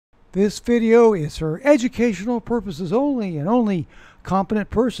This video is for educational purposes only, and only competent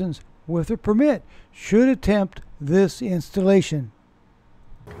persons with a permit should attempt this installation.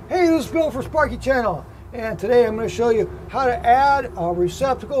 Hey, this is Bill for Sparky Channel, and today I'm going to show you how to add a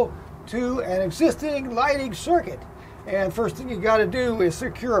receptacle to an existing lighting circuit. And first thing you got to do is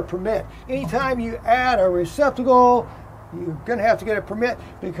secure a permit. Anytime you add a receptacle, you're going to have to get a permit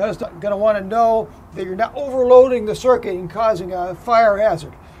because you're going to want to know that you're not overloading the circuit and causing a fire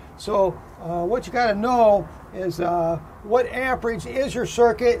hazard. So what you got to know is what amperage is your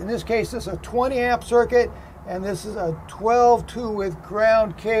circuit. In this case, this is a 20 amp circuit, and this is a 12-2 with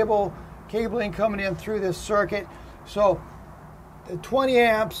ground cabling coming in through this circuit. So the 20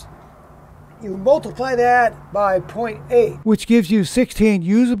 amps, you multiply that by 0.8, which gives you 16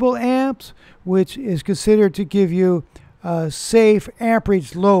 usable amps, which is considered to give you a safe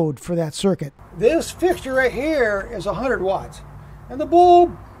amperage load for that circuit. This fixture right here is 100 watts, and the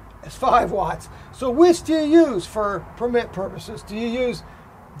bulb is 5 watts. So which do you use for permit purposes? Do you use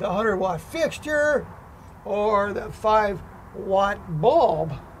the 100 watt fixture or the 5 watt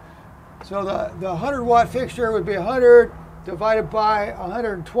bulb? So the 100 watt fixture would be 100 divided by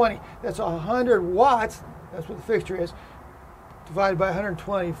 120. That's 100 watts. That's what the fixture is. Divided by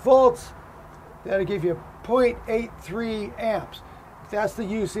 120 volts. That'll give you 0.83 amps. That's the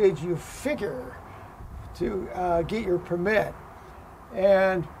usage you figure to get your permit.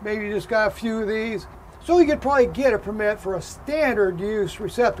 And maybe you just got a few of these. So you could probably get a permit for a standard use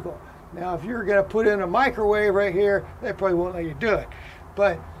receptacle. Now, if you're going to put in a microwave right here, they probably won't let you do it.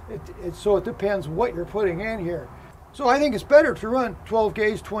 But so it depends what you're putting in here. So I think it's better to run 12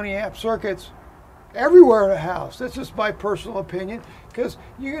 gauge 20 amp circuits everywhere in a house. That's just my personal opinion, because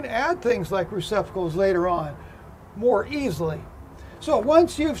you can add things like receptacles later on more easily. So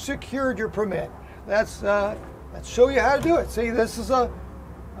once you've secured your permit, let's show you how to do it. See, this is a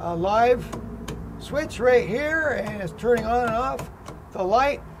live switch right here, and it's turning on and off the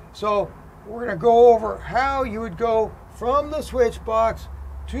light. So we're going to go over how you would go from the switch box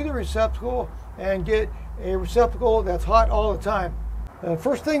to the receptacle and get a receptacle that's hot all the time. The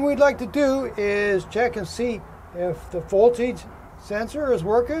first thing we'd like to do is check and see if the voltage sensor is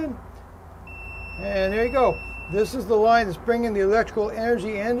working. And there you go. This is the line that's bringing the electrical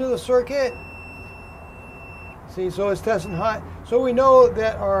energy into the circuit. See, so it's testing hot. So we know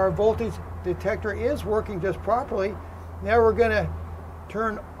that our voltage detector is working just properly. Now we're going to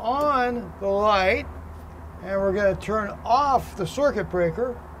turn on the light, and we're going to turn off the circuit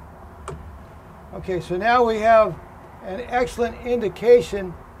breaker. Okay, so now we have an excellent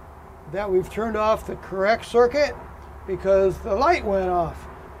indication that we've turned off the correct circuit because the light went off.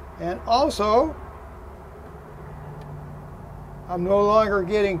 And also, I'm no longer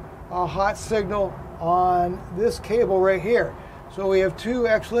getting a hot signal on this cable right here. So we have two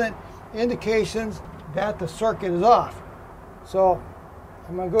excellent indications that the circuit is off. So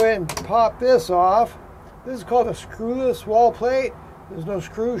I'm going to go ahead and pop this off. This is called a screwless wall plate. There's no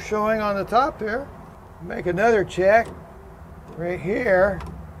screw showing on the top there. Make another check right here.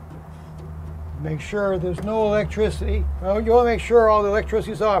 Make sure there's no electricity. Well, you want to make sure all the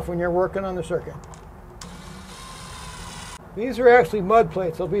electricity is off when you're working on the circuit. These are actually mud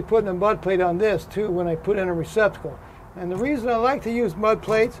plates. I'll be putting a mud plate on this too when I put in a receptacle. And the reason I like to use mud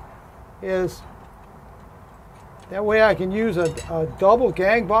plates is that way I can use a double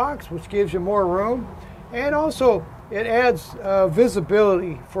gang box, which gives you more room. And also it adds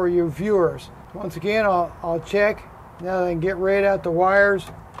visibility for your viewers. Once again, I'll check. Now that I can get right out the wires,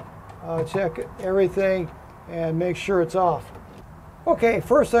 I'll check everything and make sure it's off. Okay,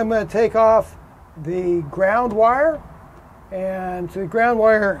 first I'm going to take off the ground wire. And the ground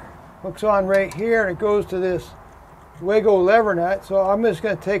wire hooks on right here, and it goes to this Wago lever nut. So I'm just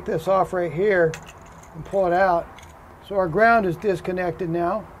going to take this off right here and pull it out. So our ground is disconnected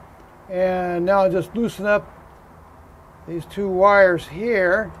now. And now I'll just loosen up these two wires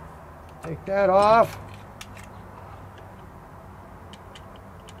here. Take that off.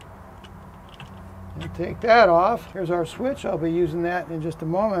 And take that off. Here's our switch. I'll be using that in just a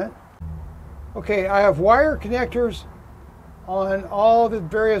moment. Okay, I have wire connectors on all the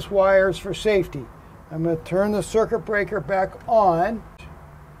various wires for safety. I'm going to turn the circuit breaker back on.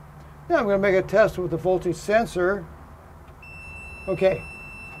 Now I'm going to make a test with the voltage sensor. Okay,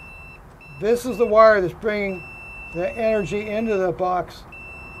 this is the wire that's bringing the energy into the box.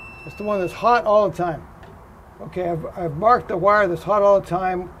 It's the one that's hot all the time. Okay, I've marked the wire that's hot all the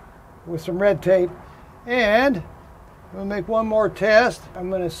time with some red tape. And I'm going to make one more test. I'm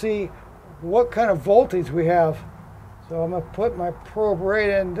going to see what kind of voltage we have. So I'm going to put my probe right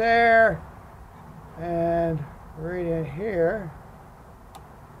in there and right in here.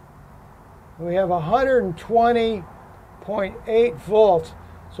 We have 120.8 volts.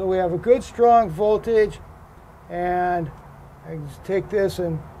 So we have a good strong voltage, and I just take this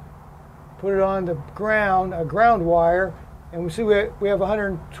and put it on the ground, a ground wire, and we see we have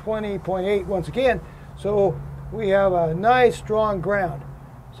 120.8 once again. So we have a nice strong ground.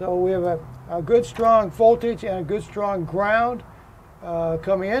 So we have a good strong voltage and a good strong ground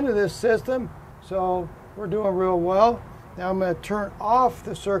coming into this system. So we're doing real well. Now I'm going to turn off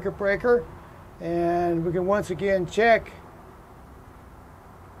the circuit breaker, and we can once again check.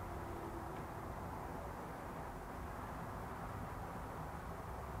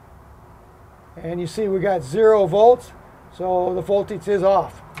 And you see we got 0 volts, so the voltage is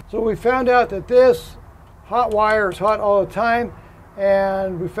off. So we found out that this hot wire is hot all the time,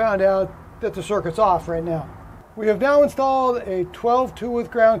 and we found out that the circuit's off right now. We have now installed a 12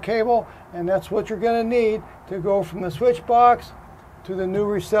 2-width ground cable, and that's what you're going to need to go from the switch box to the new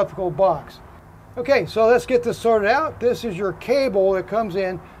receptacle box. Okay, so let's get this sorted out. This is your cable that comes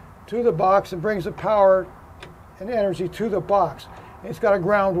in to the box and brings the power and energy to the box. It's got a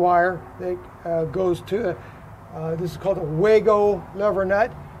ground wire that goes to, this is called a Wago lever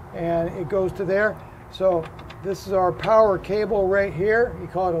nut, and it goes to there. So this is our power cable right here. You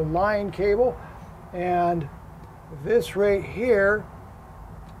call it a line cable. And this right here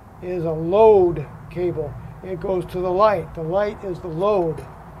is a load cable. It goes to the light. The light is the load.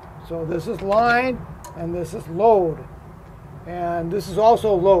 So this is line and this is load. And this is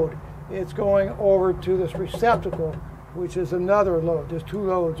also load. It's going over to this receptacle, which is another load. There's 2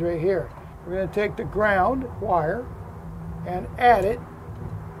 loads right here. We're going to take the ground wire and add it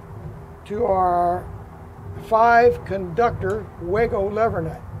to our 5-conductor Wago lever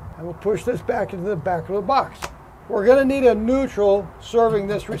nut. And we'll push this back into the back of the box. We're going to need a neutral serving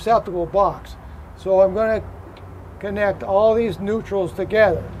this receptacle box. So I'm going to connect all these neutrals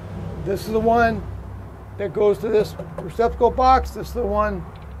together. This is the one that goes to this receptacle box. This is the one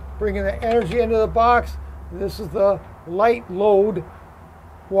bringing the energy into the box. This is the light load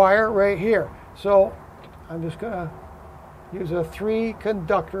wire right here. So I'm just going to use a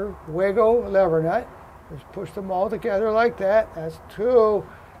 3-conductor Wago lever nut. Just push them all together like that. That's 2,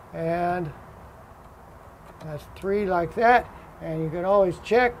 and that's 3 like that. And you can always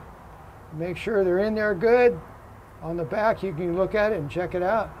check, make sure they're in there good. On the back, you can look at it and check it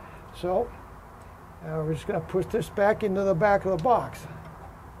out. So we're just going to push this back into the back of the box.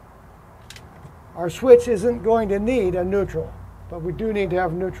 Our switch isn't going to need a neutral, but we do need to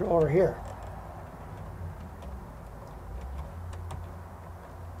have a neutral over here.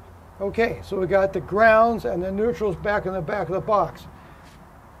 Okay, so we got the grounds and the neutrals back in the back of the box.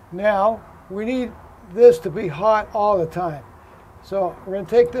 Now, we need this to be hot all the time. So we're going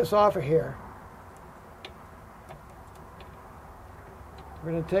to take this off of here.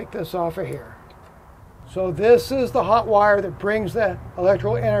 We're going to take this off of here. So this is the hot wire that brings the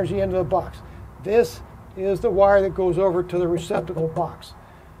electrical energy into the box. This is the wire that goes over to the receptacle box.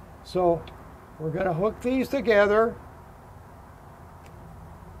 So we're going to hook these together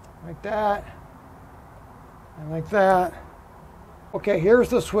like that and like that. Okay, here's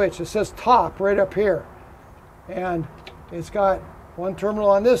the switch. It says top right up here, and it's got 1 terminal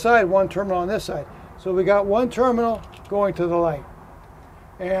on this side, 1 terminal on this side. So we got 1 terminal going to the light,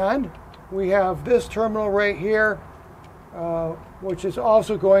 and we have this terminal right here, which is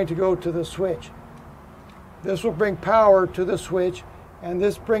also going to go to the switch. This will bring power to the switch, and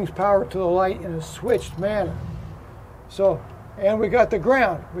this brings power to the light in a switched manner. So, and we got the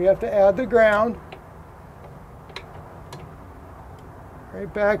ground. We have to add the ground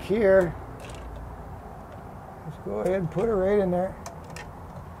right back here. Let's go ahead and put it right in there.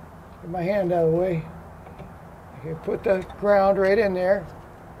 Get my hand out of the way. Okay, put the ground right in there.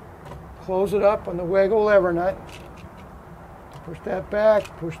 Close it up on the Wago lever nut. Push that back,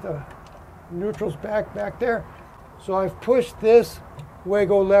 push the neutrals back there. So I've pushed this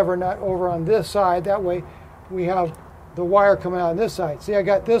Wago lever nut over on this side. That way we have the wire coming out on this side. See, I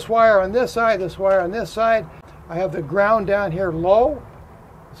got this wire on this side, this wire on this side. I have the ground down here low.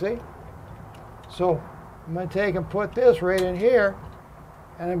 See? So I'm going to take and put this right in here,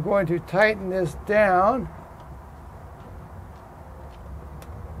 and I'm going to tighten this down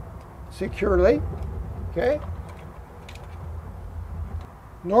securely. Okay?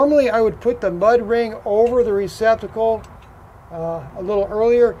 Normally I would put the mud ring over the receptacle a little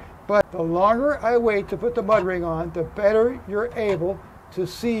earlier, but the longer I wait to put the mud ring on, the better you're able to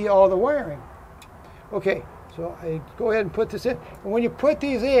see all the wiring. Okay, so I go ahead and put this in. And when you put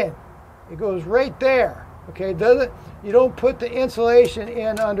these in, it goes right there. Okay, you don't put the insulation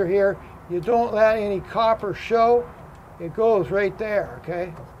in under here. You don't let any copper show. It goes right there,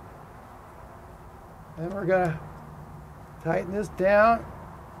 okay? And we're going to tighten this down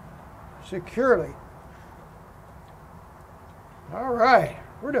securely. All right,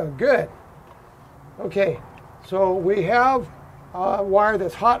 we're doing good. Okay, so we have a wire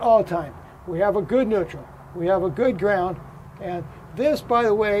that's hot all the time. We have a good neutral. We have a good ground. And this, by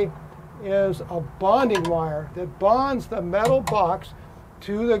the way, is a bonding wire that bonds the metal box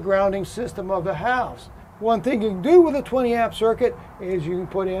to the grounding system of the house. One thing you can do with a 20 amp circuit is you can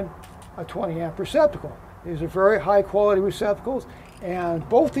put in a 20 amp receptacle. These are very high quality receptacles, and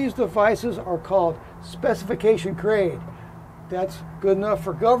both these devices are called specification grade. That's good enough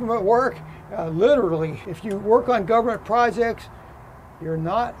for government work. Literally, if you work on government projects, you're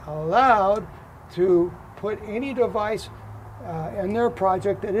not allowed to put any device in their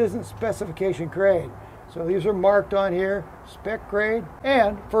project that isn't specification grade. So these are marked on here, spec grade,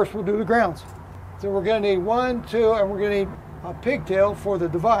 and first we'll do the grounds. So we're going to need 1, 2, and we're going to need a pigtail for the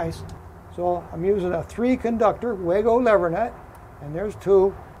device. So I'm using a 3-conductor Wago lever nut, and there's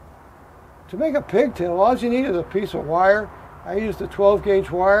 2. To make a pigtail, all you need is a piece of wire. I used a 12-gauge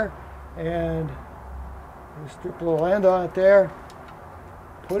wire, and you strip a little end on it there,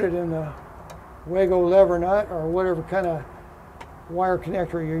 put it in the Wago lever nut or whatever kind of wire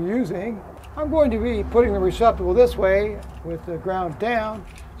connector you're using. I'm going to be putting the receptacle this way with the ground down,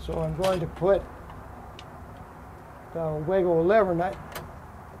 so I'm going to put the Wago lever nut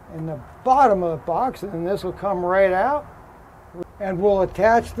in the bottom of the box, and then this will come right out, and we'll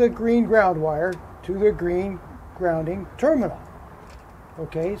attach the green ground wire to the green grounding terminal.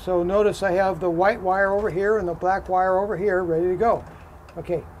 Okay, so notice I have the white wire over here and the black wire over here ready to go.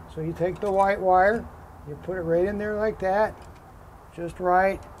 Okay, so you take the white wire, you put it right in there like that, just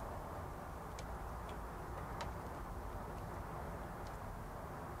right.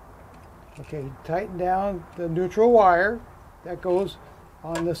 Okay, tighten down the neutral wire that goes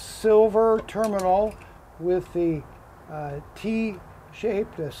on the silver terminal with the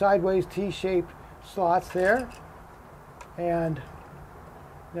T-shaped, the sideways T-shaped slots there. And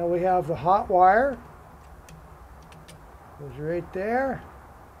now we have the hot wire, goes right there.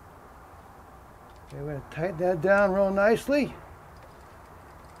 Okay, we're going to tighten that down real nicely.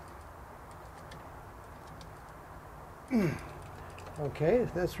 Okay,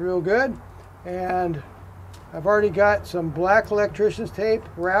 that's real good. And I've already got some black electrician's tape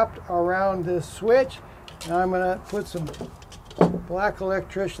wrapped around this switch. Now I'm going to put some black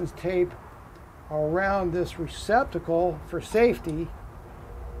electrician's tape around this receptacle for safety.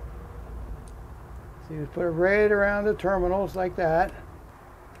 So you put it right around the terminals like that.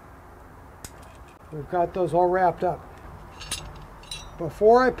 We've got those all wrapped up.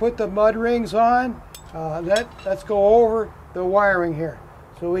 Before I put the mud rings on, let's go over the wiring here.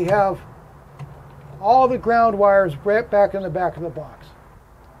 So we have all the ground wires right back in the back of the box.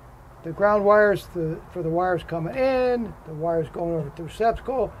 The ground wires for the wires coming in, the wires going over to the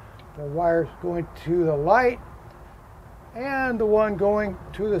receptacle, the wires going to the light, and the one going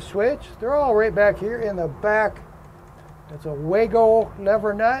to the switch. They're all right back here in the back. It's a Wago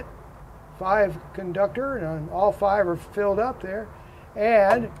lever nut, 5-conductor, and all 5 are filled up there.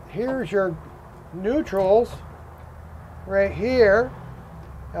 And here's your neutrals right here.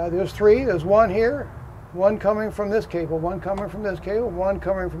 There's 3. There's 1 here, 1 coming from this cable, 1 coming from this cable, 1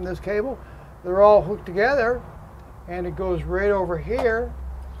 coming from this cable. They're all hooked together, and it goes right over here.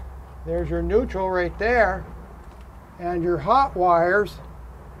 There's your neutral right there, and your hot wires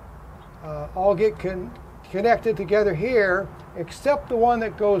all get connected together here, except the one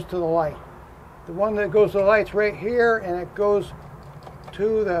that goes to the light. The one that goes to the light's right here, and it goes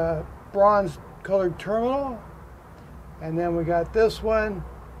to the bronze colored terminal. And then we got this one,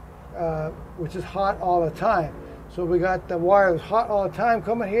 which is hot all the time. So we got the wire that's hot all the time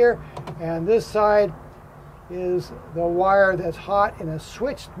coming here, and this side is the wire that's hot in a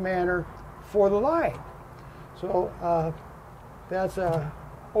switched manner for the light. So that's a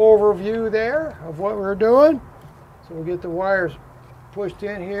overview there of what we're doing. So we'll get the wires pushed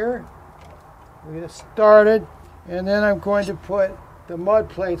in here. We get it started, and then I'm going to put the mud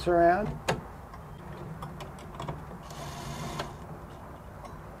plates around.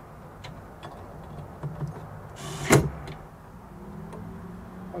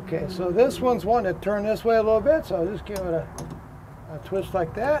 Okay, so this one's wanting to turn this way a little bit, so I'll just give it a twist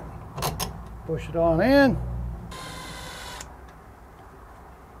like that. Push it on in.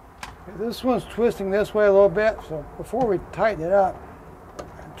 Okay, this one's twisting this way a little bit, so before we tighten it up,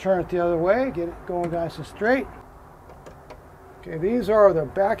 turn it the other way, get it going nice and straight. Okay, these are the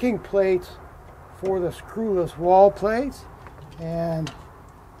backing plates for the screwless wall plates, and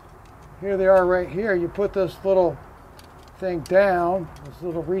here they are right here. You put this little thing down, this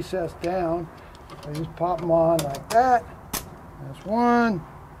little recess down, I just pop them on like that. That's one.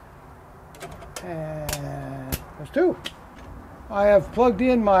 And there's two. I have plugged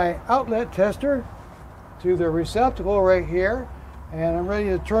in my outlet tester to the receptacle right here, and I'm ready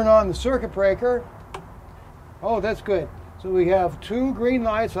to turn on the circuit breaker. Oh, that's good. So we have two green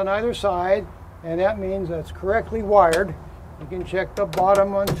lights on either side, and that means that's correctly wired. You can check the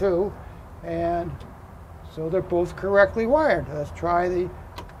bottom one too, and so they're both correctly wired. Let's try the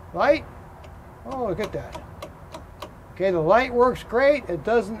light. Oh, look at that. Okay, the light works great. It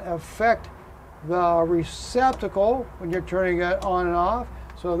doesn't affect the receptacle when you're turning it on and off.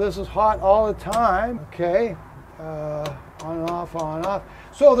 So this is hot all the time. Okay, on and off, on and off.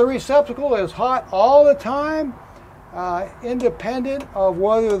 So the receptacle is hot all the time, independent of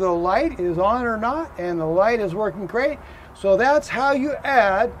whether the light is on or not, and the light is working great. So that's how you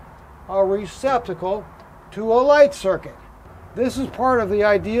add a receptacle to a light circuit. This is part of the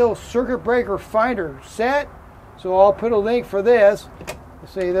ideal circuit breaker finder set. So I'll put a link for this.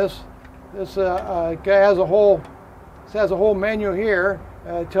 See, this guy has a whole menu here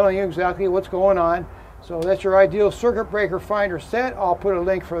telling you exactly what's going on. So that's your ideal circuit breaker finder set. I'll put a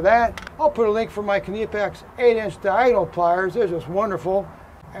link for that. I'll put a link for my Knipex 8-inch diagonal pliers. They're just wonderful.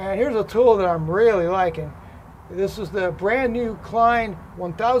 And here's a tool that I'm really liking. This is the brand new Klein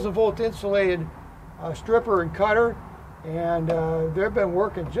 1000 volt insulated stripper and cutter, and they've been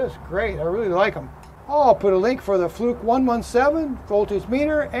working just great. I really like them. I'll put a link for the Fluke 117 voltage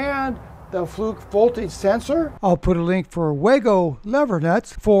meter and the Fluke voltage sensor. I'll put a link for Wago lever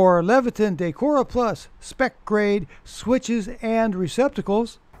nuts, for Leviton Decora Plus spec grade switches and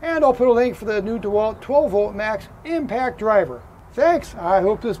receptacles, and I'll put a link for the new DeWalt 12 volt max impact driver. Thanks. I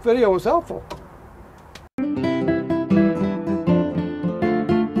hope this video was helpful.